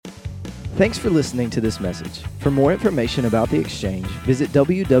Thanks for listening to this message. For more information about The Exchange, visit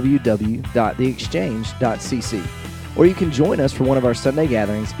www.theexchange.cc, or you can join us for one of our Sunday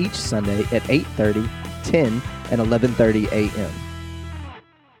gatherings each Sunday at 8:30, 10, and 11:30 a.m.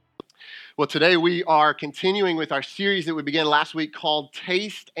 Well, today we are continuing with our series that we began last week called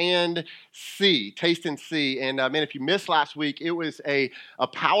Taste and See. Taste and See. And man, if you missed last week, it was a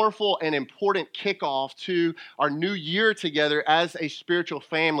powerful and important kickoff to our new year together as a spiritual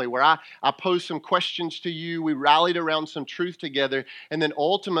family, where I posed some questions to you. We rallied around some truth together. And then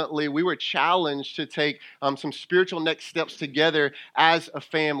ultimately, we were challenged to take some spiritual next steps together as a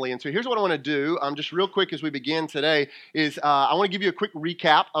family. And so here's what I want to do, just real quick as we begin today, is I want to give you a quick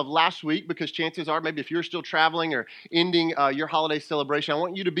recap of last week, because chances are, maybe if you're still traveling or ending your holiday celebration, I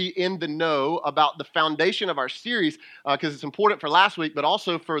want you to be in the know about the foundation of our series, because it's important for last week, but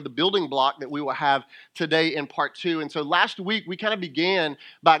also for the building block that we will have today in part 2. And so last week, we kind of began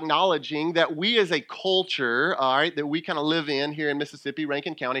by acknowledging that we as a culture, all right, that we kind of live in here in Mississippi,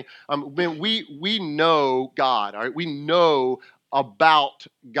 Rankin County, we know God, all right? We know about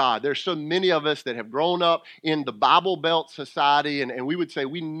God. There's so many of us that have grown up in the Bible Belt society, and we would say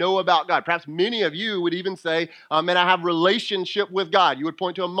we know about God. Perhaps many of you would even say, man, I have relationship with God. You would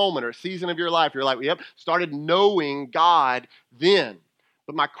point to a moment or a season of your life. You're like, yep, started knowing God then.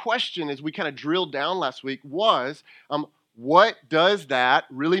 But my question as we kind of drilled down last week was, what does that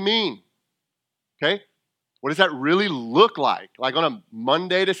really mean? Okay? What does that really look like? Like on a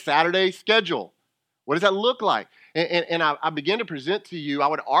Monday to Saturday schedule. What does that look like? And I began to present to you, I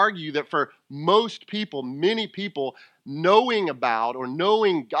would argue that for most people, many people, knowing about or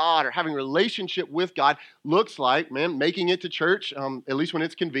knowing God or having a relationship with God looks like, man, making it to church, at least when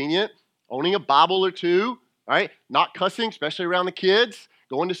it's convenient, owning a Bible or two, right? Not cussing, especially around the kids,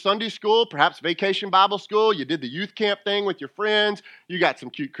 going to Sunday school, perhaps vacation Bible school. You did the youth camp thing with your friends. You got some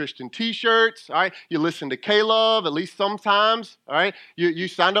cute Christian t-shirts, all right? You listen to K-Love at least sometimes, all right? You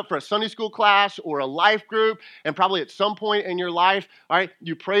signed up for a Sunday school class or a life group, and probably at some point in your life, all right,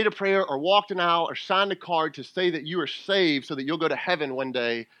 you prayed a prayer or walked an aisle or signed a card to say that you are saved so that you'll go to heaven one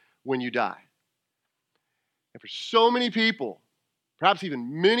day when you die. And for so many people, perhaps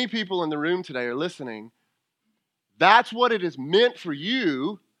even many people in the room today are listening, that's what it has meant for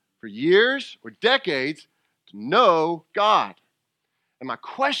you for years or decades to know God. And my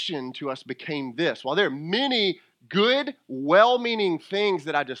question to us became this. While there are many good, well-meaning things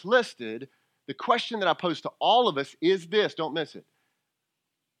that I just listed, the question that I pose to all of us is this. Don't miss it.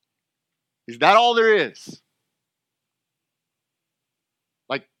 Is that all there is?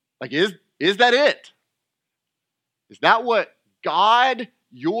 Like is that it? Is that what God,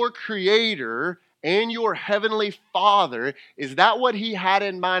 your Creator, and your Heavenly Father, is that what He had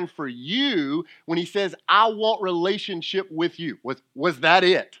in mind for you when He says, I want relationship with you? Was that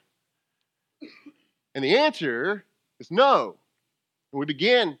it? And the answer is no. And we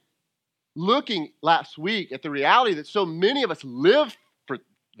began looking last week at the reality that so many of us live for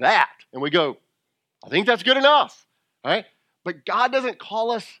that. And we go, I think that's good enough, all right? But God doesn't call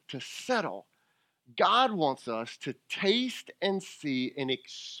us to settle. God wants us to taste and see and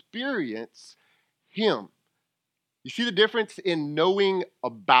experience Him. You see the difference in knowing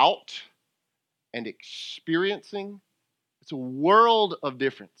about and experiencing? It's a world of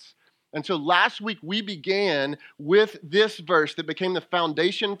difference. And so last week we began with this verse that became the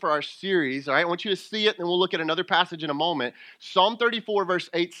foundation for our series. All right, I want you to see it, and we'll look at another passage in a moment. Psalm 34 verse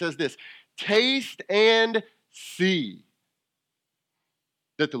 8 says this, taste and see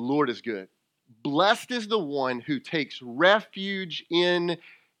that the Lord is good. Blessed is the one who takes refuge in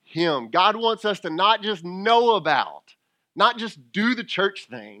Him. God wants us to not just know about, not just do the church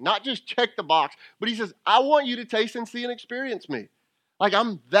thing, not just check the box, but He says, I want you to taste and see and experience me. Like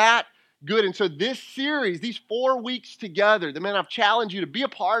I'm that good. And so this series, these 4 weeks together, the man I've challenged you to be a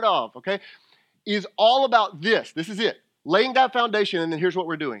part of, okay, is all about this. This is it. Laying that foundation, and then here's what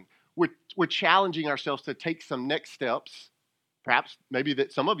we're doing. We're challenging ourselves to take some next steps, perhaps maybe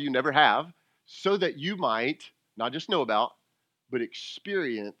that some of you never have, so that you might not just know about, but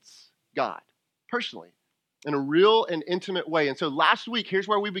experience God personally in a real and intimate way. And so last week, here's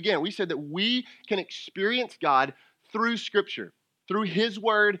where we began. We said that we can experience God through Scripture, through His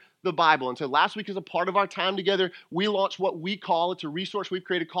Word, the Bible. And so last week, as a part of our time together, we launched what we call, it's a resource we've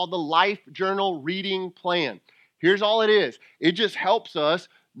created called the Life Journal Reading Plan. Here's all it is. It just helps us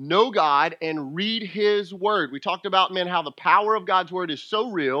know God and read His Word. We talked about, man, how the power of God's Word is so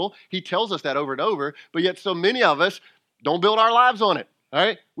real. He tells us that over and over, but yet so many of us don't build our lives on it. All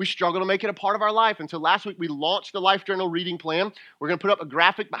right, we struggle to make it a part of our life. And so last week we launched the Life Journal reading plan. We're going to put up a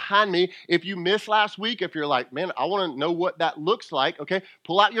graphic behind me. If you missed last week, if you're like, man, I want to know what that looks like, okay,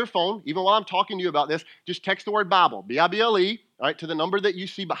 pull out your phone. Even while I'm talking to you about this, just text the word Bible, Bible, all right, to the number that you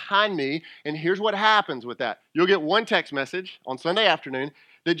see behind me. And here's what happens with that. You'll get one text message on Sunday afternoon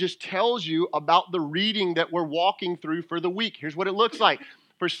that just tells you about the reading that we're walking through for the week. Here's what it looks like.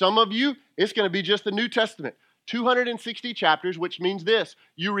 For some of you, it's going to be just the New Testament. 260 chapters, which means this.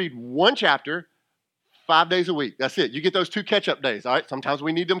 You read one chapter 5 days a week. That's it. You get those 2 catch-up days, all right? Sometimes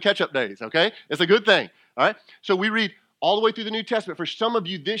we need them catch-up days, okay? It's a good thing, all right? So we read all the way through the New Testament. For some of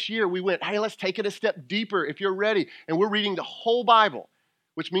you this year, we went, hey, let's take it a step deeper if you're ready. And we're reading the whole Bible,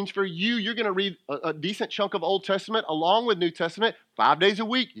 which means for you, you're going to read a decent chunk of Old Testament along with New Testament 5 days a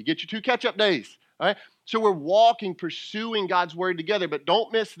week. You get your 2 catch-up days, all right? So we're walking, pursuing God's word together, but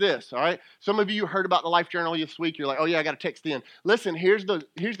don't miss this, all right? Some of you heard about the Life Journal this week. You're like, oh yeah, I got to text in. Listen, here's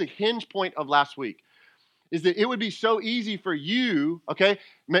the hinge point of last week, is that it would be so easy for you, okay?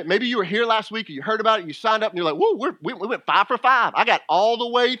 Maybe you were here last week, or you heard about it, you signed up, and you're like, whoa, we went 5 for 5. I got all the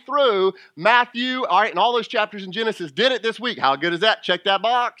way through Matthew, all right, and all those chapters in Genesis. Did it this week. How good is that? Check that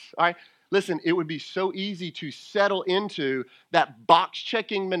box, all right? Listen, it would be so easy to settle into that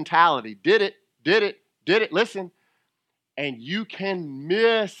box-checking mentality. Did it. Listen, and you can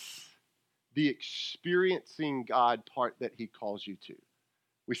miss the experiencing God part that he calls you to.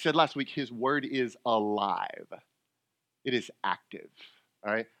 We said last week, his word is alive. It is active,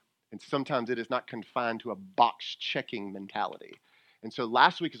 all right? And sometimes it is not confined to a box-checking mentality. And so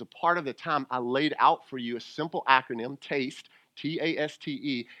last week, as a part of the time, I laid out for you a simple acronym, TASTE,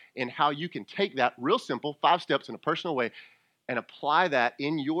 T-A-S-T-E, and how you can take that real simple, 5 steps in a personal way, and apply that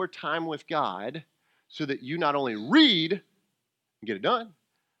in your time with God so that you not only read and get it done,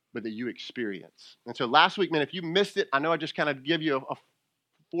 but that you experience. And so last week, man, if you missed it, I know I just kind of give you a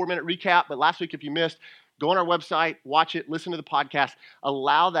 4-minute recap, but last week, if you missed, go on our website, watch it, listen to the podcast.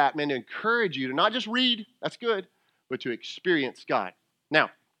 Allow that, man, to encourage you to not just read, that's good, but to experience God. Now,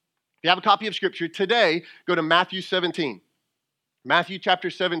 if you have a copy of Scripture, today, go to Matthew 17. Matthew chapter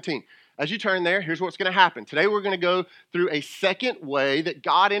 17. As you turn there, here's what's going to happen. Today we're going to go through a second way that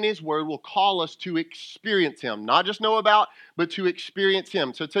God in his word will call us to experience him. Not just know about, but to experience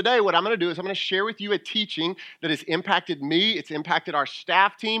him. So today what I'm going to do is I'm going to share with you a teaching that has impacted me. It's impacted our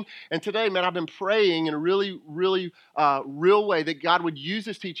staff team. And today, man, I've been praying in a really real way that God would use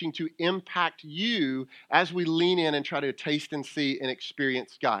this teaching to impact you as we lean in and try to taste and see and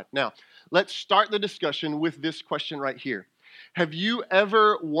experience God. Now, let's start the discussion with this question right here. Have you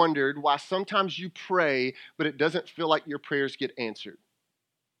ever wondered why sometimes you pray, but it doesn't feel like your prayers get answered?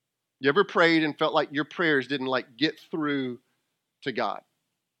 You ever prayed and felt like your prayers didn't get through to God?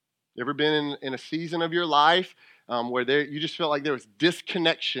 You ever been in a season of your life where you just felt like there was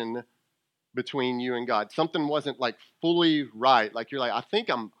disconnection between you and God? Something wasn't fully right. Like you're like, I think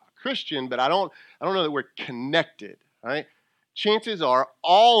I'm a Christian, but I don't know that we're connected. Right? Chances are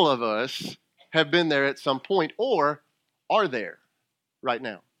all of us have been there at some point or are there right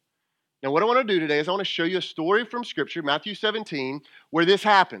now. Now, what I want to do today is I want to show you a story from Scripture, Matthew 17, where this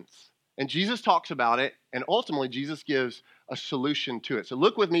happens. And Jesus talks about it, and ultimately Jesus gives a solution to it. So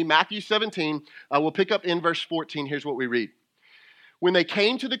look with me, Matthew 17. We'll pick up in verse 14. Here's what we read. When they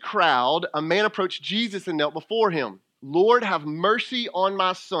came to the crowd, a man approached Jesus and knelt before him. Lord, have mercy on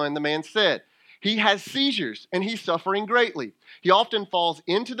my son, the man said. He has seizures, and he's suffering greatly. He often falls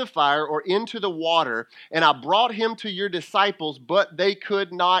into the fire or into the water, and I brought him to your disciples, but they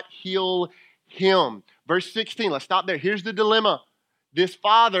could not heal him. Verse 16, let's stop there. Here's the dilemma. This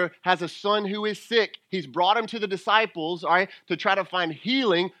father has a son who is sick. He's brought him to the disciples, all right, to try to find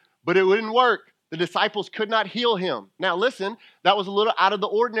healing, but it wouldn't work. The disciples could not heal him. Now listen, that was a little out of the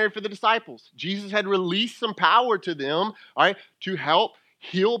ordinary for the disciples. Jesus had released some power to them, all right, to help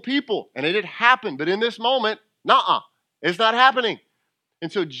heal people. And it had happened. But in this moment, it's not happening.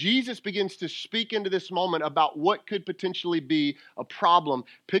 And so Jesus begins to speak into this moment about what could potentially be a problem.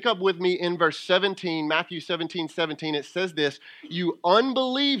 Pick up with me in verse 17, Matthew 17:17. It says this, you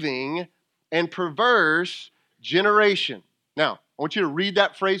unbelieving and perverse generation. Now, I want you to read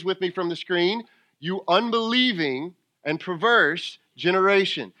that phrase with me from the screen. You unbelieving and perverse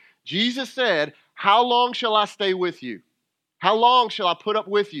generation. Jesus said, how long shall I stay with you? How long shall I put up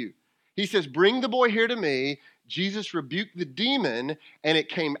with you? He says, bring the boy here to me. Jesus rebuked the demon, and it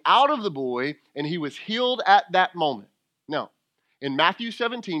came out of the boy, and he was healed at that moment. Now, in Matthew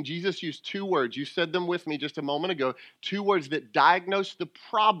 17, Jesus used 2 words. You said them with me just a moment ago. 2 words that diagnose the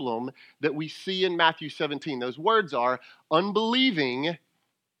problem that we see in Matthew 17. Those words are unbelieving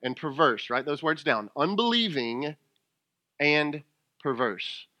and perverse. Write those words down. Unbelieving and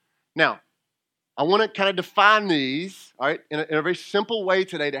perverse. Now, I want to kind of define these, all right, in a very simple way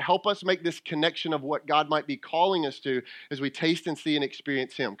today to help us make this connection of what God might be calling us to as we taste and see and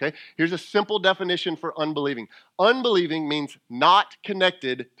experience Him, okay? Here's a simple definition for unbelieving. Unbelieving means not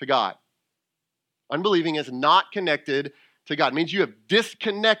connected to God. Unbelieving is not connected to God. It means you have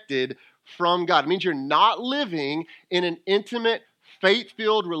disconnected from God. It means you're not living in an intimate,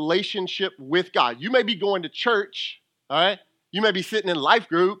 faith-filled relationship with God. You may be going to church, all right? You may be sitting in life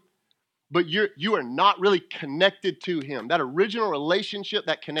group, but you are not really connected to Him. That original relationship,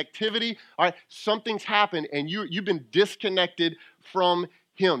 that connectivity, all right, something's happened and you've been disconnected from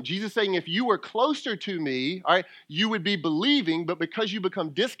Him. Jesus is saying if you were closer to me, all right, you would be believing, but because you become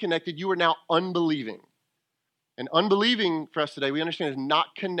disconnected, you are now unbelieving. And unbelieving for us today, we understand is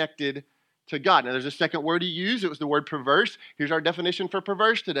not connected to God. Now there's a second word He used. It was the word perverse. Here's our definition for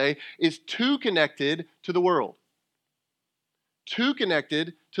perverse today, is too connected to the world. Too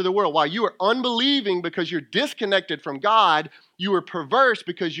connected to the world. While you are unbelieving because you're disconnected from God, you are perverse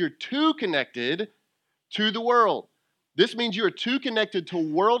because you're too connected to the world. This means you are too connected to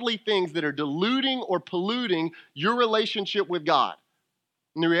worldly things that are diluting or polluting your relationship with God.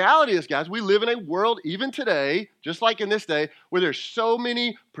 And the reality is, guys, we live in a world, even today, just like in this day, where there's so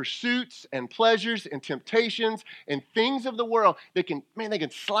many pursuits and pleasures and temptations and things of the world that they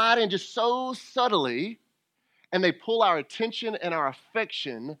can slide in just so subtly, and they pull our attention and our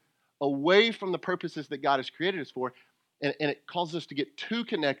affection away from the purposes that God has created us for, and it causes us to get too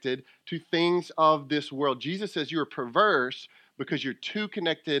connected to things of this world. Jesus says you're perverse because you're too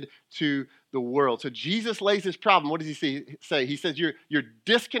connected to the world. So Jesus lays this problem. What does He say? He says you're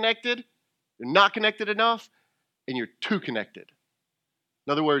disconnected, you're not connected enough, and you're too connected.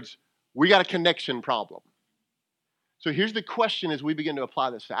 In other words, we got a connection problem. So here's the question as we begin to apply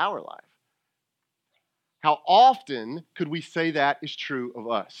this to our life. How often could we say that is true of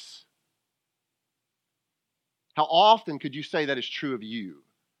us? How often could you say that is true of you?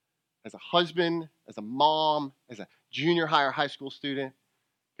 As a husband, as a mom, as a junior high or high school student,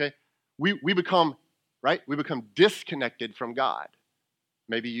 okay? We become, right? We become disconnected from God.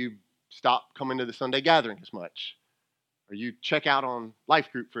 Maybe you stop coming to the Sunday gathering as much, or you check out on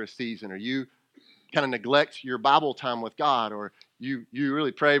life group for a season, or you kind of neglect your Bible time with God, or you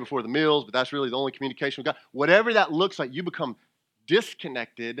really pray before the meals, but that's really the only communication with God. Whatever that looks like, you become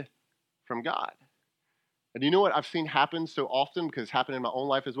disconnected from God. And you know what I've seen happen so often, because it's happened in my own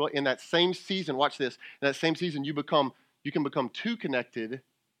life as well? In that same season, watch this, in that same season, you can become too connected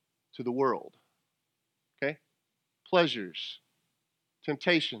to the world. Okay? Pleasures,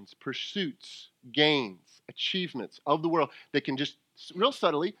 temptations, pursuits, gains, achievements of the world that can just real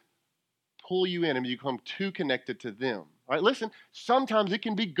subtly pull you in and you become too connected to them. All right, listen, sometimes it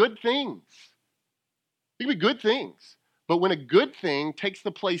can be good things. It can be good things. But when a good thing takes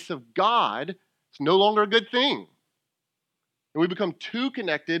the place of God, it's no longer a good thing. And we become too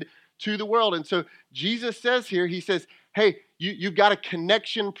connected to the world. And so Jesus says here, He says, hey, you've got a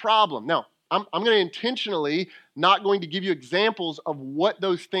connection problem. Now, I'm going to intentionally not going to give you examples of what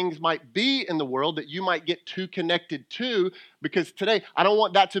those things might be in the world that you might get too connected to, because today I don't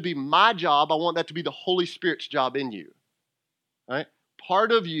want that to be my job. I want that to be the Holy Spirit's job in you. All right?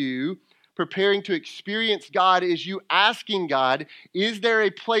 Part of you preparing to experience God is you asking God, is there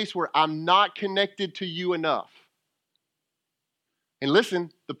a place where I'm not connected to you enough? And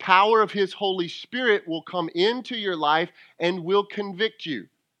listen, the power of His Holy Spirit will come into your life and will convict you.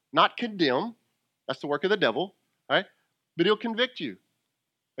 Not condemn. That's the work of the devil, right? But He'll convict you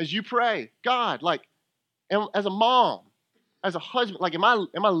as you pray. God, like, as a mom, as a husband, like, am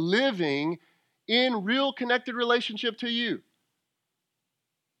I living in real connected relationship to you?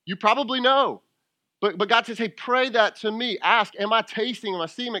 You probably know. But God says, hey, pray that to me. Ask, am I tasting, am I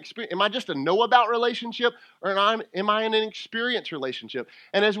seeing, am I just a know about relationship, or am I in an experience relationship?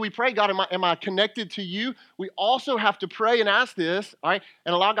 And as we pray, God, am I connected to you? We also have to pray and ask this, all right,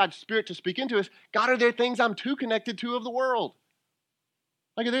 and allow God's Spirit to speak into us. God, are there things I'm too connected to of the world?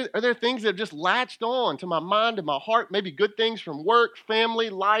 Like, are there things that have just latched on to my mind and my heart, maybe good things from work,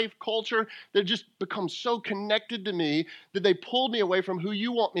 family, life, culture, that just become so connected to me that they pulled me away from who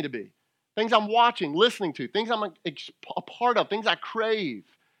you want me to be? Things I'm watching, listening to, things I'm a part of, things I crave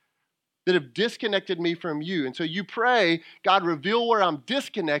that have disconnected me from you. And so you pray, God, reveal where I'm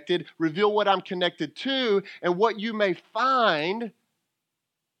disconnected, reveal what I'm connected to, and what you may find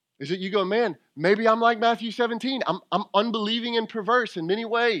is that you go, man, maybe I'm like Matthew 17. I'm unbelieving and perverse in many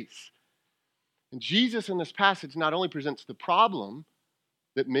ways. And Jesus in this passage not only presents the problem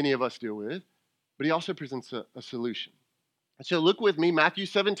that many of us deal with, but He also presents a solution. So look with me, Matthew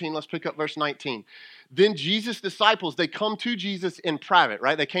 17, let's pick up verse 19. Then Jesus' disciples, they come to Jesus in private,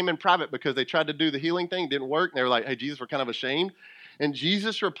 right? They came in private because they tried to do the healing thing, didn't work. And they were like, hey, Jesus, we're kind of ashamed. And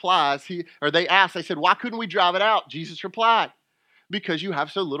Jesus replies, they asked, they said, why couldn't we drive it out? Jesus replied, because you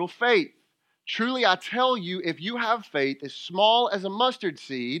have so little faith. Truly, I tell you, if you have faith as small as a mustard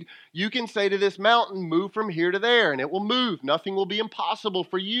seed, you can say to this mountain, move from here to there, and it will move. Nothing will be impossible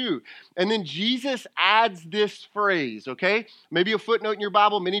for you. And then Jesus adds this phrase, okay? Maybe a footnote in your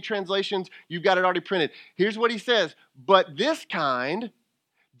Bible, many translations, you've got it already printed. Here's what he says, but this kind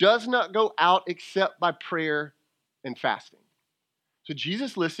does not go out except by prayer and fasting. So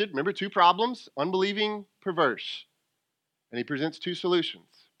Jesus listed, remember, two problems, unbelieving, perverse. And he presents two solutions,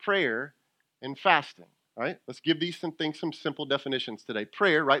 prayer and fasting. All right, let's give these some simple definitions today.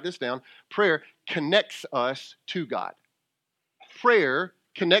 Prayer, write this down. Prayer connects us to God. Prayer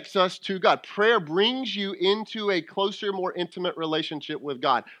connects us to God. Prayer brings you into a closer, more intimate relationship with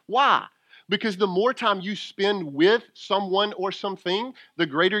God. Why? Because the more time you spend with someone or something, the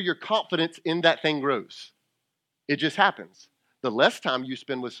greater your confidence in that thing grows. It just happens. The less time you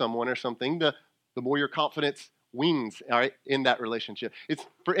spend with someone or something, the more your confidence wings, all right, in that relationship. It's,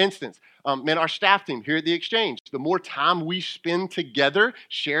 for instance, our staff team here at the Exchange, the more time we spend together,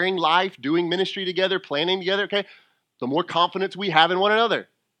 sharing life, doing ministry together, planning together, okay, the more confidence we have in one another.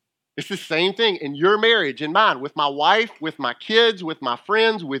 It's the same thing in your marriage and mine, with my wife, with my kids, with my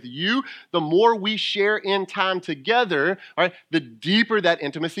friends, with you. The more we share in time together, all right, the deeper that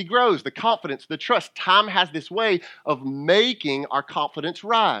intimacy grows, the confidence, the trust. Time has this way of making our confidence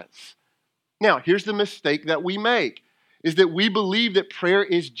rise. Now, here's the mistake that we make, is that we believe that prayer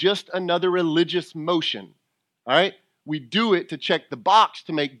is just another religious motion, all right? We do it to check the box,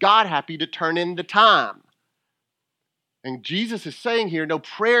 to make God happy, to turn in the time. And Jesus is saying here, no,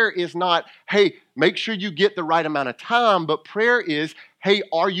 prayer is not, hey, make sure you get the right amount of time, but prayer is, hey,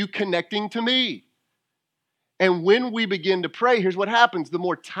 are you connecting to me? And when we begin to pray, here's what happens. The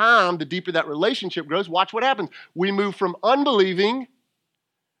more time, the deeper that relationship grows. Watch what happens. We move from unbelieving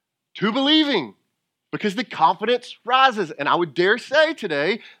to believing, because the confidence rises. And I would dare say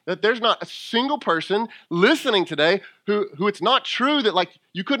today that there's not a single person listening today who it's not true that like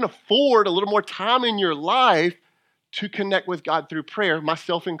you couldn't afford a little more time in your life to connect with God through prayer,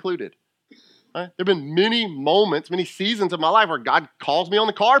 myself included. Right? There have been many moments, many seasons of my life where God calls me on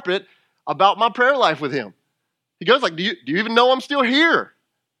the carpet about my prayer life with him. He goes like, do you even know I'm still here?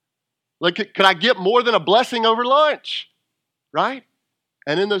 Like, could I get more than a blessing over lunch? Right?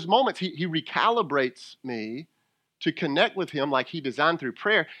 And in those moments, he recalibrates me to connect with him like he designed through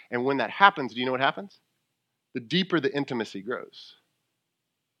prayer. And when that happens, do you know what happens? The deeper the intimacy grows,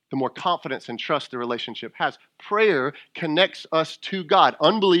 the more confidence and trust the relationship has. Prayer connects us to God.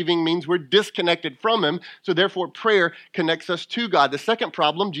 Unbelieving means we're disconnected from him, so therefore prayer connects us to God. The second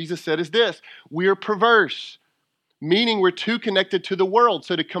problem, Jesus said, is this: we're perverse, meaning we're too connected to the world.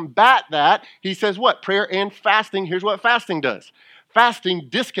 So to combat that, he says what? Prayer and fasting. Here's what fasting does. Fasting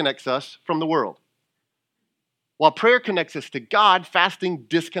disconnects us from the world. While prayer connects us to God, fasting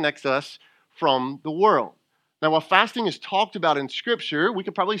disconnects us from the world. Now, while fasting is talked about in Scripture, we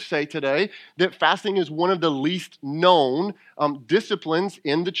could probably say today that fasting is one of the least known disciplines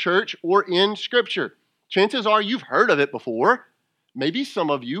in the church or in Scripture. Chances are you've heard of it before. Maybe some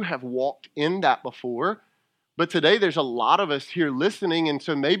of you have walked in that before. But today there's a lot of us here listening, and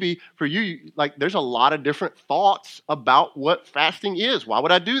so maybe for you, like there's a lot of different thoughts about what fasting is. Why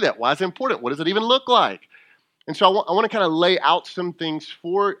would I do that? Why is it important? What does it even look like? And so I want to kind of lay out some things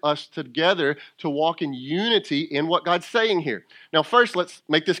for us together to walk in unity in what God's saying here. Now, first, let's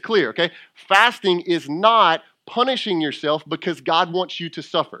make this clear, okay? Fasting is not punishing yourself because God wants you to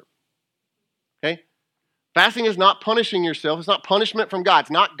suffer, okay? Fasting is not punishing yourself. It's not punishment from God.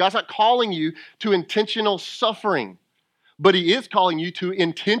 God's not calling you to intentional suffering, but he is calling you to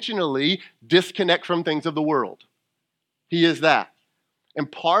intentionally disconnect from things of the world. He is that. And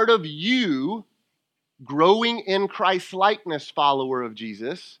part of you growing in Christ's likeness, follower of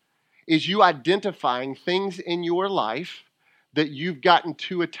Jesus, is you identifying things in your life that you've gotten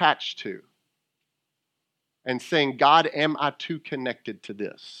too attached to and saying, God, am I too connected to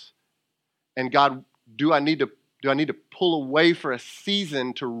this? And God, do I need to pull away for a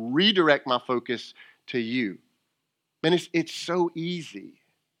season to redirect my focus to you? Man, it's so easy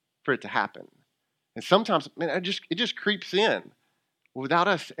for it to happen. And sometimes, man, it just creeps in without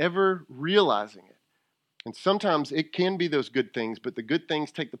us ever realizing it. And sometimes it can be those good things, but the good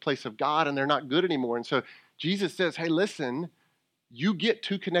things take the place of God and they're not good anymore. And so Jesus says, hey, listen, you get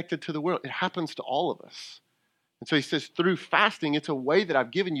too connected to the world. It happens to all of us. And so he says, through fasting, it's a way that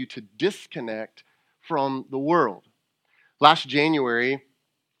I've given you to disconnect from the world. Last January,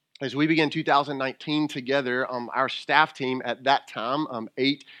 as we began 2019 together, our staff team at that time,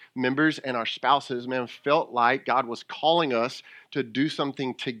 8 members and our spouses, man, felt like God was calling us to do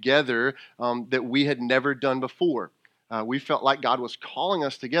something together that we had never done before. We felt like God was calling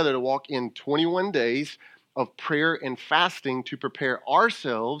us together to walk in 21 days of prayer and fasting to prepare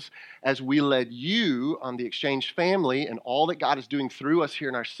ourselves as we led you, the Exchange family, and all that God is doing through us here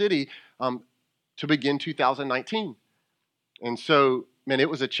in our city to begin 2019. And so, man, it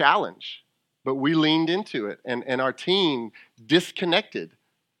was a challenge, but we leaned into it, and our team disconnected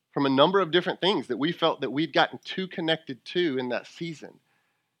from a number of different things that we felt that we'd gotten too connected to in that season.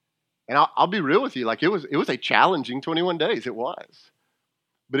 And I'll be real with you, like it was a challenging 21 days, it was.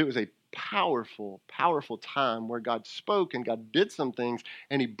 But it was a powerful, powerful time where God spoke and God did some things,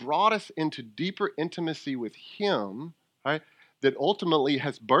 and he brought us into deeper intimacy with him, right, that ultimately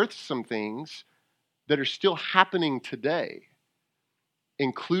has birthed some things that are still happening today,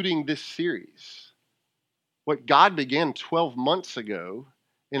 including this series. What God began 12 months ago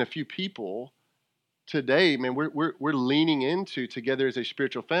in a few people, today, man, we're leaning into together as a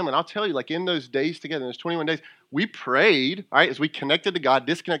spiritual family. And I'll tell you, like in those days together, in those 21 days, we prayed, all right, as we connected to God,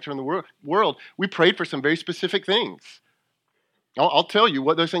 disconnected from the world, we prayed for some very specific things. I'll tell you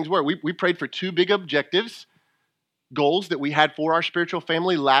what those things were. We prayed for 2 big objectives, goals that we had for our spiritual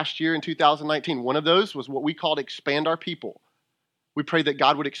family last year in 2019. One of those was what we called expand our people. We prayed that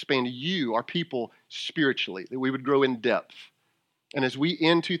God would expand you, our people, spiritually, that we would grow in depth. And as we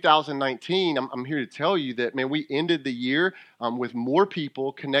end 2019, I'm here to tell you that, man, we ended the year with more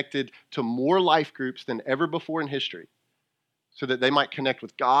people connected to more life groups than ever before in history, so that they might connect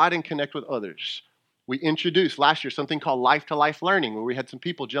with God and connect with others. We introduced last year something called life-to-life learning, where we had some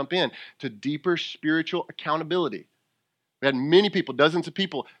people jump in to deeper spiritual accountability. We had many people, dozens of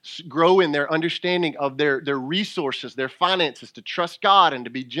people, grow in their understanding of their resources, their finances, to trust God and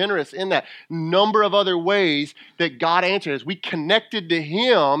to be generous in that. Number of other ways that God answered. As we connected to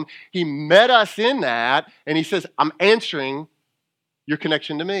him, he met us in that, and he says, I'm answering your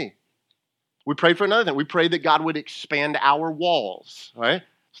connection to me. We prayed for another thing. We prayed that God would expand our walls. Right?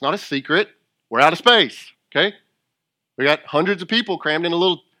 It's not a secret. We're out of space. Okay? We got hundreds of people crammed in a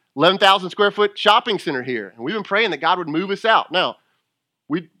little 11,000 square foot shopping center here. And we've been praying that God would move us out. Now,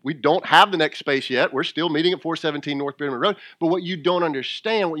 we don't have the next space yet. We're still meeting at 417 North Pyramid Road. But what you don't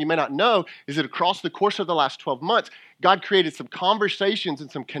understand, what you may not know, is that across the course of the last 12 months, God created some conversations and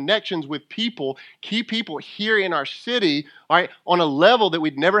some connections with people, key people here in our city, all right, on a level that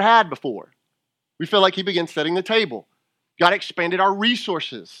we'd never had before. We feel like he began setting the table. God expanded our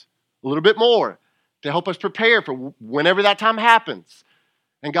resources a little bit more to help us prepare for whenever that time happens.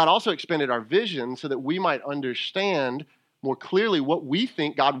 And God also expanded our vision so that we might understand more clearly what we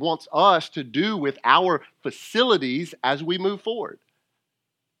think God wants us to do with our facilities as we move forward.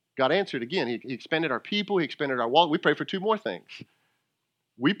 God answered again. He expanded our people. He expanded our wallet. We prayed for 2 more things.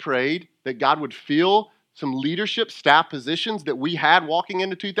 We prayed that God would fill some leadership staff positions that we had walking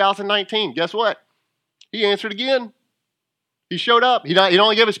into 2019. Guess what? He answered again. He showed up. He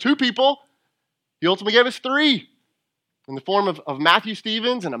only gave us 2 people. He ultimately gave us 3. In the form of Matthew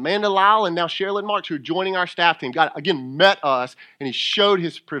Stevens and Amanda Lyle and now Sherilyn Marks, who are joining our staff team. God, again, met us, and he showed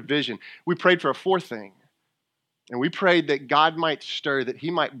his provision. We prayed for a 4th thing, and we prayed that God might stir, that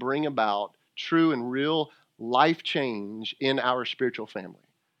he might bring about true and real life change in our spiritual family.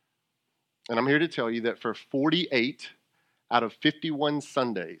 And I'm here to tell you that for 48 out of 51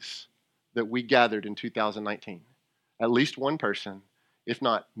 Sundays that we gathered in 2019, at least one person, if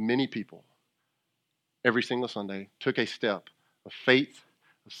not many people, every single Sunday, took a step of faith,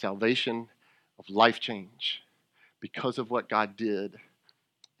 of salvation, of life change because of what God did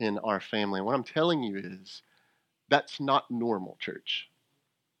in our family. And what I'm telling you is, that's not normal, church.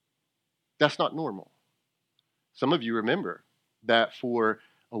 That's not normal. Some of you remember that for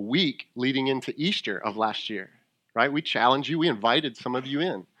a week leading into Easter of last year, right? We challenged you, we invited some of you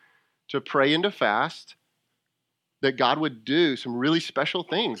in to pray and to fast, that God would do some really special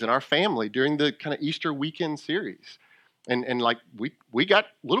things in our family during the kind of Easter weekend series. And like we got a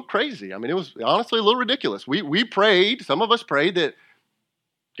little crazy. I mean, it was honestly a little ridiculous. We prayed, some of us prayed that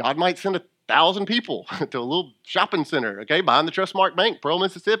God might send 1,000 people to a little shopping center, okay, behind the Trustmark Bank, Pearl,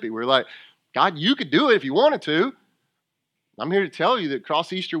 Mississippi. We're like, God, you could do it if you wanted to. I'm here to tell you that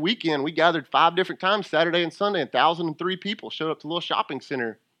across Easter weekend, we gathered 5 different times, Saturday and Sunday, and 1,003 people showed up to a little shopping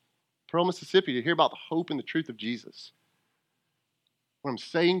center, Pearl, Mississippi, to hear about the hope and the truth of Jesus. What I'm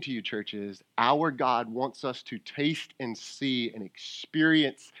saying to you, church, is our God wants us to taste and see and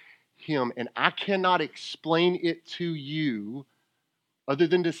experience him. And I cannot explain it to you other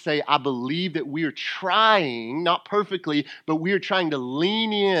than to say, I believe that we are trying, not perfectly, but we are trying to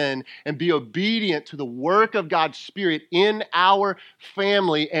lean in and be obedient to the work of God's Spirit in our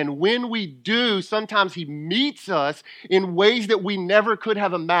family. And when we do, sometimes He meets us in ways that we never could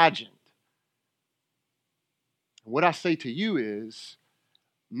have imagined. What I say to you is,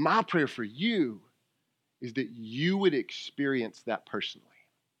 my prayer for you is that you would experience that personally.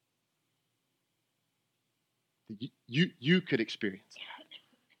 You could experience that.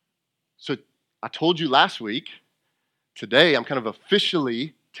 So I told you last week, today I'm kind of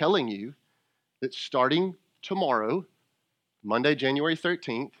officially telling you that starting tomorrow, Monday, January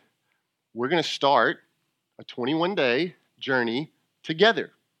 13th, we're going to start a 21-day journey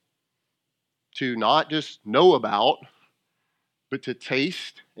together to not just know about, but to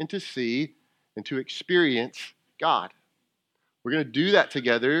taste and to see and to experience God. We're going to do that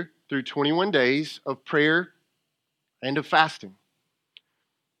together through 21 days of prayer and of fasting.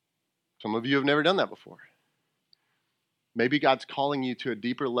 Some of you have never done that before. Maybe God's calling you to a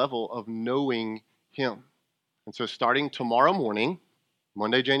deeper level of knowing Him. And so starting tomorrow morning,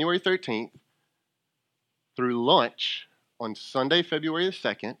 Monday, January 13th, through lunch on Sunday, February the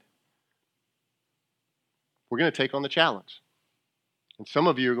 2nd, we're going to take on the challenge. And some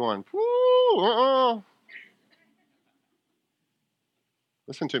of you are going, whoo,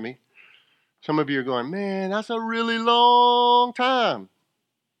 listen to me. Some of you are going, man, that's a really long time.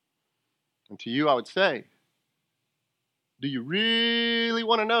 And to you, I would say, do you really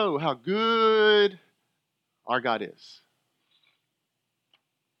want to know how good our God is?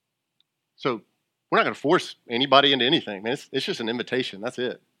 So we're not going to force anybody into anything, man. It's just an invitation. That's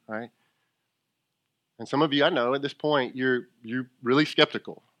it, all right? And some of you, I know at this point, you're really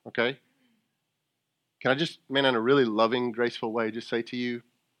skeptical, okay? Can I just, man, in a really loving, graceful way, just say to you,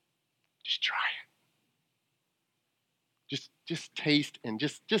 just try it. Just taste and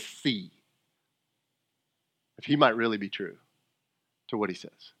just see if He might really be true to what He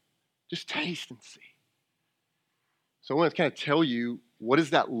says. Just taste and see. So I want to kind of tell you, what does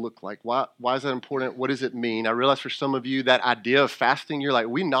that look like? Why is that important? What does it mean? I realize for some of you, that idea of fasting, you're like,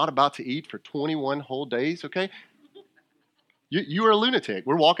 we're not about to eat for 21 whole days, okay? You are a lunatic.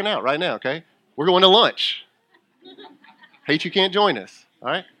 We're walking out right now, okay? We're going to lunch. Hate you can't join us, all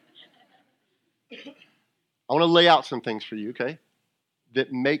right? I want to lay out some things for you, okay,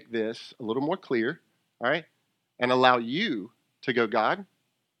 that make this a little more clear, all right, and allow you to go, God,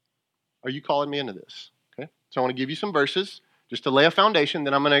 are you calling me into this? Okay, so I want to give you some verses just to lay a foundation.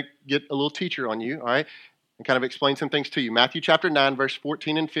 Then I'm going to get a little teacher on you, all right, and kind of explain some things to you. Matthew chapter 9, verse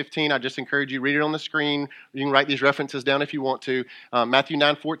 14 and 15. I just encourage you, read it on the screen. You can write these references down if you want to. Matthew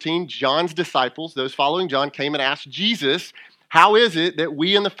 9:14, John's disciples, those following John, came and asked Jesus, how is it that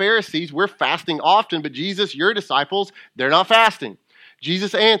we and the Pharisees, we're fasting often, but Jesus, your disciples, they're not fasting?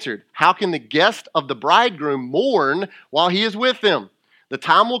 Jesus answered, how can the guest of the bridegroom mourn while he is with them? The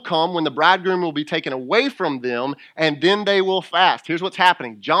time will come when the bridegroom will be taken away from them, and then they will fast. Here's what's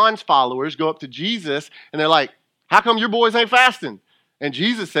happening. John's followers go up to Jesus, and they're like, how come your boys ain't fasting? And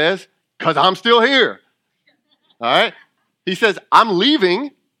Jesus says, because I'm still here. All right? He says, I'm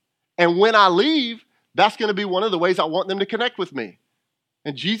leaving, and when I leave, that's going to be one of the ways I want them to connect with me.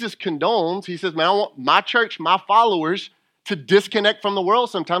 And Jesus condones, he says, man, I want my church, my followers, to disconnect from the world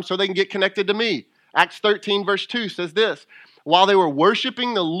sometimes so they can get connected to me. Acts 13, verse 2 says this, while they were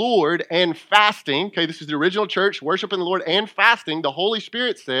worshiping the Lord and fasting, okay, this is the original church, worshiping the Lord and fasting, the Holy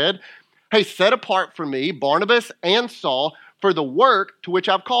Spirit said, hey, set apart for me Barnabas and Saul for the work to which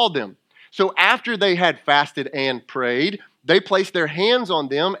I've called them. So after they had fasted and prayed, they placed their hands on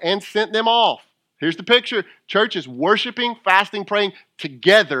them and sent them off. Here's the picture. Church is worshiping, fasting, praying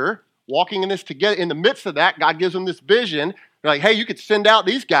together, walking in this together. In the midst of that, God gives them this vision. They're like, hey, you could send out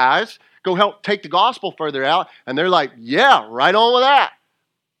these guys, go help take the gospel further out. And they're like, yeah, right on with that.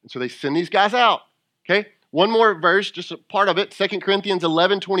 And so they send these guys out. Okay? One more verse, just a part of it, 2 Corinthians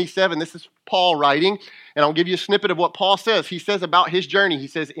 11:27. This is Paul writing, and I'll give you a snippet of what Paul says. He says about his journey, he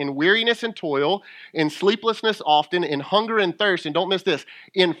says, in weariness and toil, in sleeplessness often, in hunger and thirst, and don't miss this,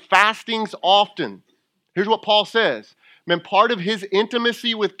 in fastings often. Here's what Paul says. Man, part of his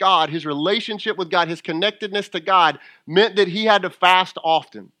intimacy with God, his relationship with God, his connectedness to God, meant that he had to fast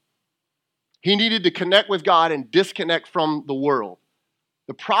often. He needed to connect with God and disconnect from the world.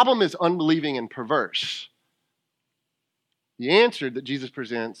 The problem is unbelieving and perverse. The answer that Jesus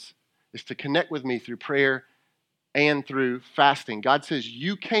presents is to connect with me through prayer and through fasting. God says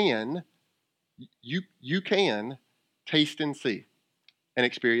you can taste and see and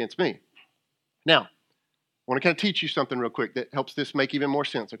experience me. Now, I want to kind of teach you something real quick that helps this make even more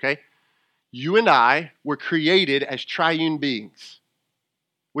sense, okay? You and I were created as triune beings.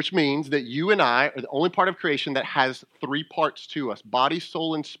 which means that you and I are the only part of creation that has three parts to us: body,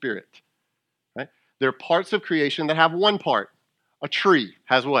 soul, and spirit. Right? There are parts of creation that have one part. A tree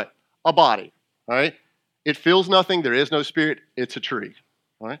has what? A body. All right? It feels nothing. There is no spirit. It's a tree.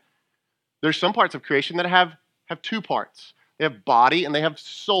 All right? There's some parts of creation that have two parts. They have body and they have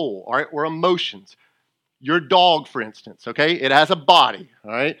soul, all right, or emotions. Your dog, for instance, okay, it has a body,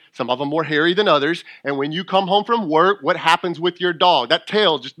 all right? Some of them more hairy than others. And when you come home from work, what happens with your dog? That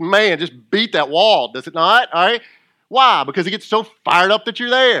tail just beat that wall, does it not? All right? Why? Because it gets so fired up that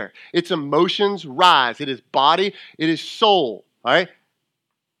you're there. Its emotions rise. It is body, it is soul, all right?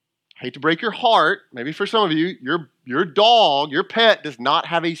 I hate to break your heart, maybe for some of you, your dog, your pet does not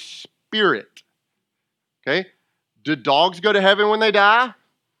have a spirit, okay? Do dogs go to heaven when they die?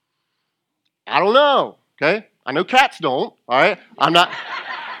 I don't know. Okay? I know cats don't, all right? I'm not...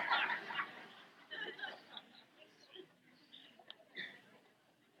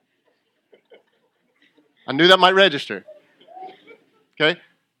 I knew that might register. Okay?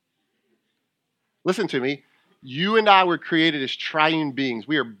 Listen to me. You and I were created as triune beings.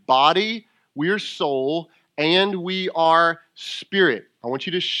 We are body, we are soul, and we are spirit. I want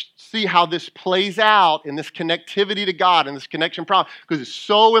you to see how this plays out in this connectivity to God and this connection problem, because it's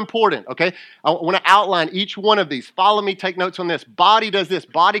so important, okay? I want to outline each one of these. Follow me, take notes on this. Body does this.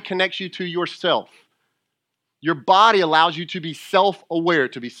 Body connects you to yourself. Your body allows you to be self-aware,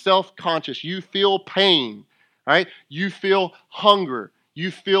 to be self-conscious. You feel pain, all right? You feel hunger.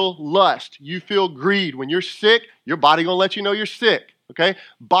 You feel lust. You feel greed. When you're sick, your body going to let you know you're sick. Okay?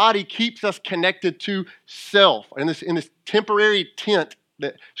 Body keeps us connected to self. In this temporary tent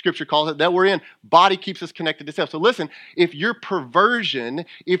that Scripture calls it, that we're in, body keeps us connected to self. So listen, if your perversion,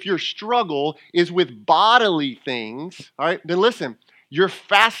 if your struggle is with bodily things, all right, then listen, your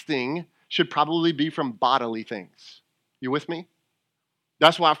fasting should probably be from bodily things. You with me?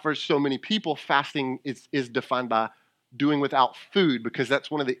 That's why for so many people, fasting is defined by doing without food, because that's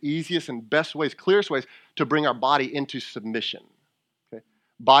one of the easiest and best ways, clearest ways to bring our body into submission.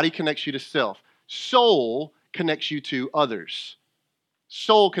 Body connects you to self. Soul connects you to others.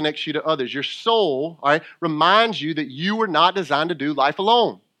 Soul connects you to others. Your soul, all right, reminds you that you were not designed to do life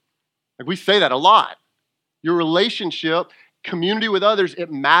alone. Like we say that a lot. Your relationship, community with others,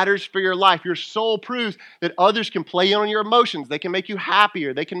 it matters for your life. Your soul proves that others can play on your emotions. They can make you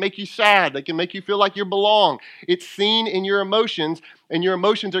happier. They can make you sad. They can make you feel like you belong. It's seen in your emotions, and your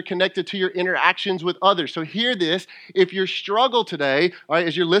emotions are connected to your interactions with others. So hear this. If your struggle today, all right,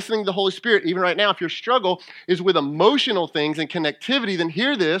 as you're listening to the Holy Spirit, even right now, if your struggle is with emotional things and connectivity, then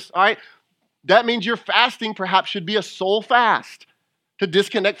hear this, all right? That means your fasting perhaps should be a soul fast to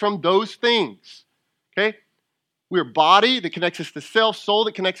disconnect from those things, okay? We're body that connects us to self, soul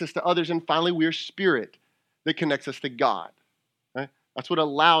that connects us to others, and finally, we're spirit that connects us to God. Right? That's what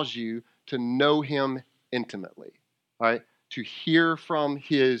allows you to know Him intimately, right? To hear from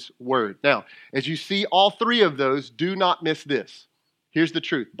His Word. Now, as you see all three of those, do not miss this. Here's the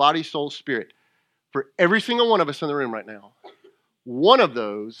truth: body, soul, spirit. For every single one of us in the room right now, one of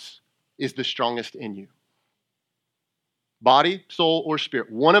those is the strongest in you. Body, soul, or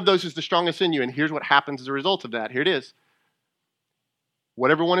spirit. One of those is the strongest in you, and here's what happens as a result of that. Here it is.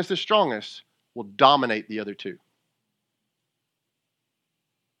 Whatever one is the strongest will dominate the other two.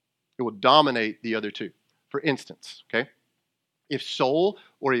 It will dominate the other two. For instance, okay, if soul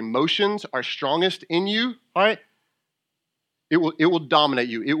or emotions are strongest in you, all right, it will dominate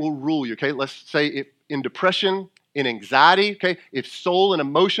you. It will rule you, okay? Let's say if in depression, in anxiety, okay, if soul and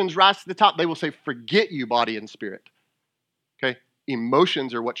emotions rise to the top, they will say, forget you, body and spirit. Okay,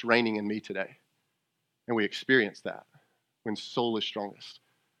 emotions are what's reigning in me today. And we experience that when soul is strongest.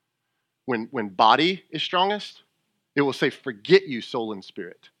 When body is strongest, it will say, forget you, soul and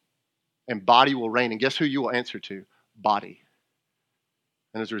spirit. And body will reign. And guess who you will answer to? Body.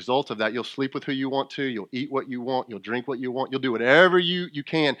 And as a result of that, you'll sleep with who you want to, you'll eat what you want, you'll drink what you want, you'll do whatever you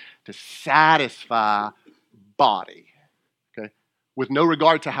can to satisfy body. Okay? With no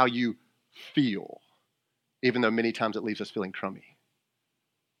regard to how you feel. Even though many times it leaves us feeling crummy.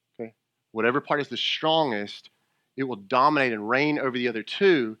 Okay? Whatever part is the strongest, it will dominate and reign over the other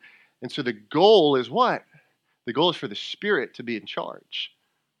two. And so the goal is what? The goal is for the Spirit to be in charge.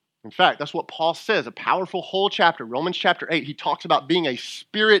 In fact, that's what Paul says, a powerful whole chapter, Romans chapter 8. He talks about being a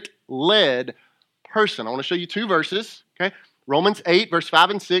Spirit-led person. I want to show you two verses, okay? Romans 8, verse 5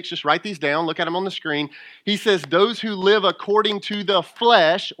 and 6, just write these down, look at them on the screen. He says, those who live according to the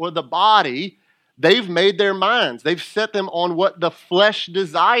flesh or the body, they've made their minds. They've set them on what the flesh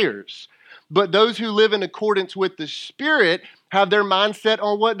desires. But those who live in accordance with the Spirit have their mind set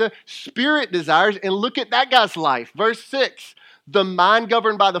on what the Spirit desires. And look at that guy's life. Verse 6, The mind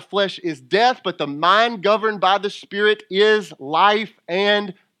governed by the flesh is death, but the mind governed by the Spirit is life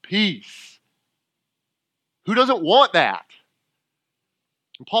and peace. Who doesn't want that?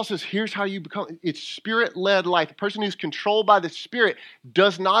 And Paul says, here's how you become, it's Spirit-led life. The person who's controlled by the Spirit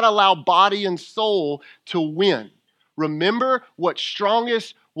does not allow body and soul to win. Remember, what's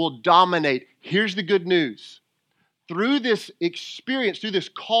strongest will dominate. Here's the good news. Through this experience, through this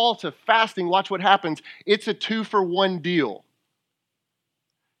call to fasting, watch what happens. It's a 2-for-1 deal.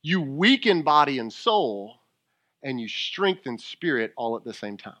 You weaken body and soul, and you strengthen spirit all at the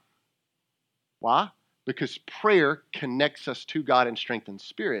same time. Why? Because prayer connects us to God and strengthens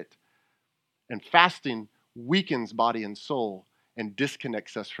spirit, and fasting weakens body and soul and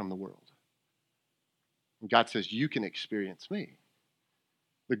disconnects us from the world. And God says, you can experience me.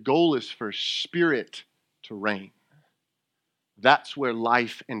 The goal is for spirit to reign. That's where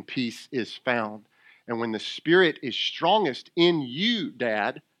life and peace is found. And when the Spirit is strongest in you,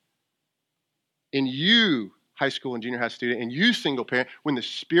 Dad, in you, high school and junior high student, and you, single parent, when the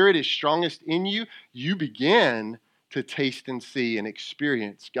Spirit is strongest in you, you begin to taste and see and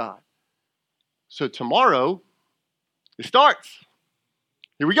experience God. So tomorrow, it starts.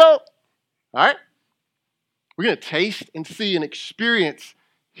 Here we go. All right? We're going to taste and see and experience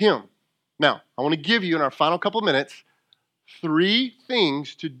Him. Now, I want to give you, in our final couple minutes, 3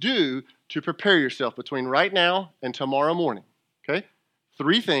 things to do to prepare yourself between right now and tomorrow morning. Okay?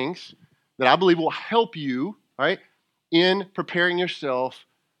 3 things that I believe will help you, right, in preparing yourself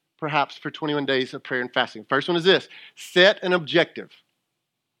perhaps for 21 days of prayer and fasting. First one is this: set an objective.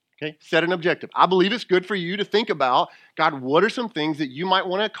 Okay? Set an objective. I believe it's good for you to think about, God, what are some things that you might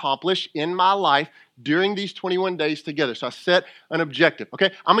want to accomplish in my life during these 21 days together? So I set an objective.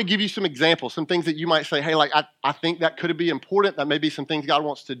 Okay? I'm going to give you some examples, some things that you might say, hey, like, I think that could be important. That may be some things God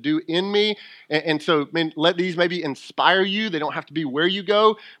wants to do in me. And so let these maybe inspire you. They don't have to be where you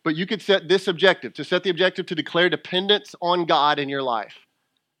go, but you could set this objective, to set the objective to declare dependence on God in your life.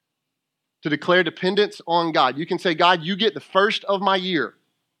 To declare dependence on God. You can say, God, you get the first of my year.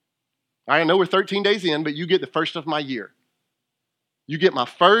 I know we're 13 days in, but you get the first of my year. You get my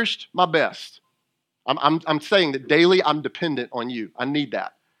first, my best. I'm saying that daily I'm dependent on you. I need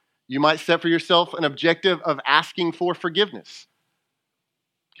that. You might set for yourself an objective of asking for forgiveness.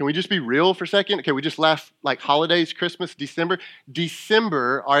 Can we just be real for a second? Okay, we just laugh like holidays, Christmas, December.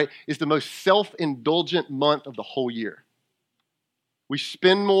 December, all right, is the most self-indulgent month of the whole year. We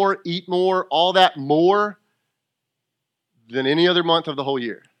spend more, eat more, all that more than any other month of the whole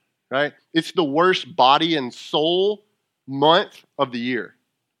year. Right? It's the worst body and soul month of the year.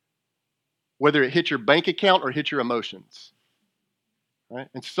 Whether it hits your bank account or hits your emotions. Right?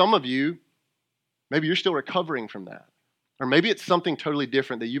 And some of you, maybe you're still recovering from that. Or maybe it's something totally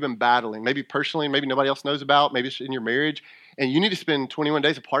different that you've been battling. Maybe personally, maybe nobody else knows about. Maybe it's in your marriage. And you need to spend 21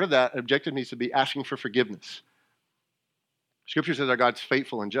 days. A part of that objective needs to be asking for forgiveness. Scripture says our God's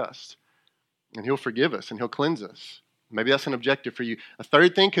faithful and just. And He'll forgive us and He'll cleanse us. Maybe that's an objective for you. A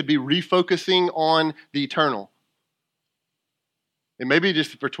third thing could be refocusing on the eternal. And maybe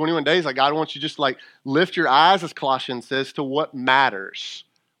just for 21 days, like God wants you just like lift your eyes, as Colossians says, to what matters,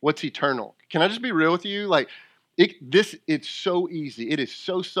 what's eternal. Can I just be real with you? Like it's so easy. It is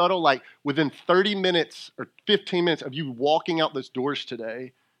so subtle. Like within 30 minutes or 15 minutes of you walking out those doors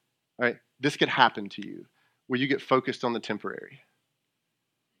today, right, this could happen to you where you get focused on the temporary.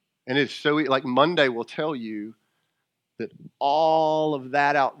 And it's so like Monday will tell you that all of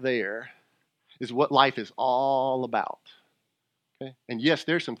that out there is what life is all about. Okay? And yes,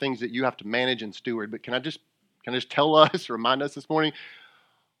 there's some things that you have to manage and steward, but can I just tell us, remind us this morning,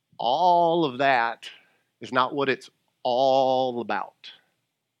 all of that is not what it's all about.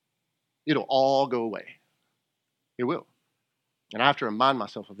 It'll all go away. It will. And I have to remind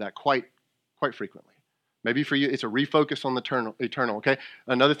myself of that quite frequently. Maybe for you, it's a refocus on the eternal, okay?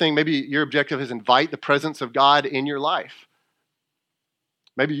 Another thing, maybe your objective is invite the presence of God in your life.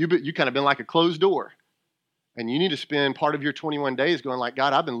 Maybe you kind of been like a closed door. And you need to spend part of your 21 days going like,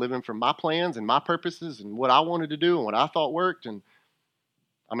 God, I've been living for my plans and my purposes and what I wanted to do and what I thought worked. And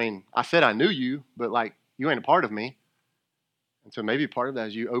I mean, I said I knew you, but like, you ain't a part of me. And so maybe part of that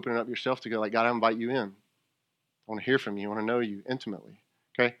is you opening up yourself to go like, God, I invite you in. I want to hear from you. I want to know you intimately,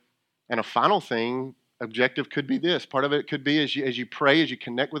 okay? And a final thing, objective could be this. Part of it could be as you pray, as you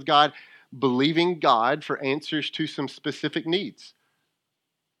connect with God, believing God for answers to some specific needs.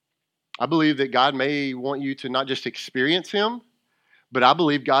 I believe that God may want you to not just experience Him, but I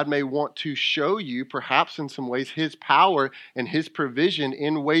believe God may want to show you, perhaps in some ways, His power and His provision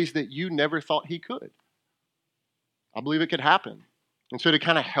in ways that you never thought He could. I believe it could happen. And so to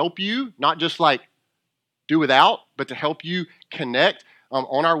kind of help you, not just like do without, but to help you connect.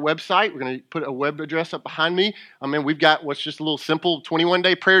 On our website, we're going to put a web address up behind me. We've got what's just a little simple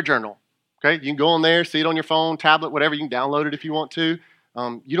 21-day prayer journal. Okay, you can go on there, see it on your phone, tablet, whatever. You can download it if you want to.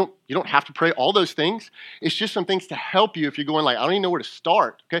 You don't have to pray all those things. It's just some things to help you if you're going like, I don't even know where to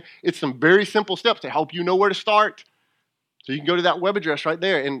start. Okay, it's some very simple steps to help you know where to start. So you can go to that web address right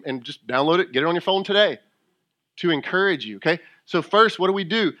there and just download it, get it on your phone today to encourage you. Okay, so first, what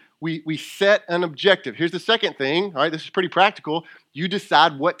do? We set an objective. Here's the second thing. All right, this is pretty practical. You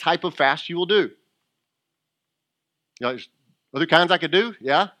decide what type of fast you will do. There's other kinds I could do.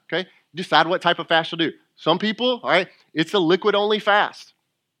 Yeah, okay. Decide what type of fast you'll do. Some people, all right, it's a liquid-only fast.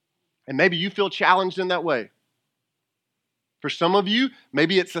 And maybe you feel challenged in that way. For some of you,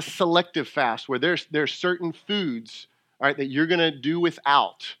 maybe it's a selective fast where there's certain foods, all right, that you're going to do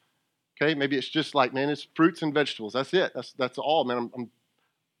without. Okay, maybe it's just like, man, it's fruits and vegetables. That's it. That's all, man. I'm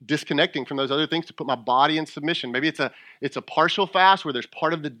disconnecting from those other things to put my body in submission. Maybe it's a partial fast where there's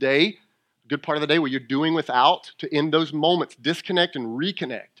part of the day, a good part of the day where you're doing without to end those moments, disconnect and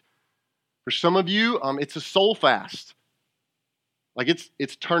reconnect. For some of you, it's a soul fast. Like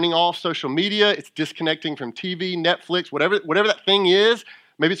it's turning off social media, it's disconnecting from TV, Netflix, whatever that thing is.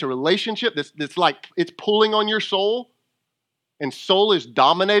 Maybe it's a relationship that's like it's pulling on your soul, and soul is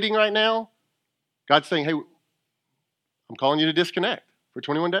dominating right now. God's saying, hey, I'm calling you to disconnect for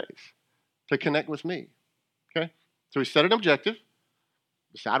 21 days to connect with me. Okay? So we set an objective,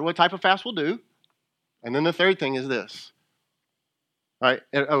 decide what type of fast we'll do, and then the third thing is this. All right.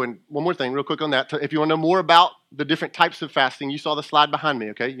 And one more thing real quick on that. If you want to know more about the different types of fasting, you saw the slide behind me,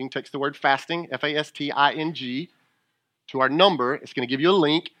 okay? You can text the word fasting, F-A-S-T-I-N-G, to our number. It's going to give you a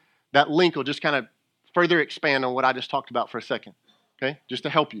link. That link will just kind of further expand on what I just talked about for a second, okay? Just to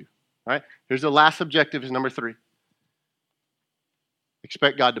help you, all right? Here's the last objective is number 3.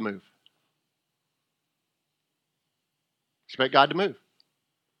 Expect God to move. Expect God to move.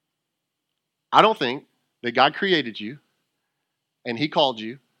 I don't think that God created you and He called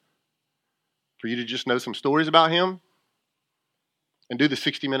you for you to just know some stories about Him and do the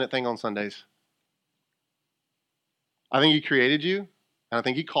 60-minute thing on Sundays. I think He created you, and I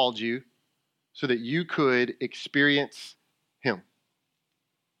think He called you so that you could experience Him.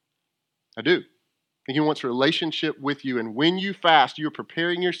 I do. I think He wants a relationship with you, and when you fast, you're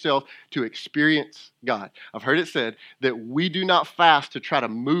preparing yourself to experience God. I've heard it said that we do not fast to try to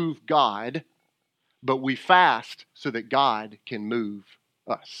move God, but we fast so that God can move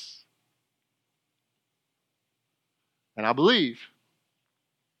us. And I believe,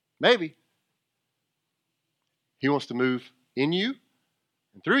 maybe, He wants to move in you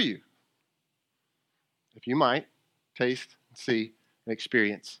and through you. If you might taste, see, and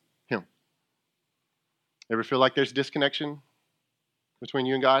experience Him. Ever feel like there's disconnection between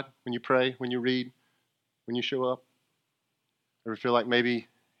you and God when you pray, when you read, when you show up? Ever feel like maybe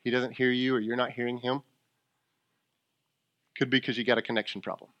He doesn't hear you or you're not hearing Him? Could be because you got a connection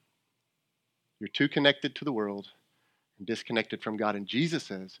problem. You're too connected to the world and disconnected from God. And Jesus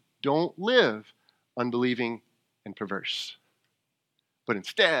says, don't live unbelieving and perverse. But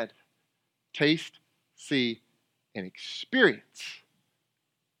instead, taste, see, and experience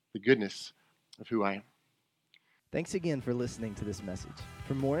the goodness of who I am. Thanks again for listening to this message.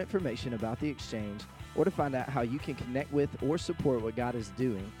 For more information about The Exchange or to find out how you can connect with or support what God is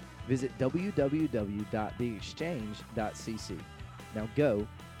doing, visit www.theexchange.cc. Now go,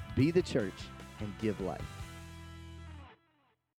 be the church, and give life.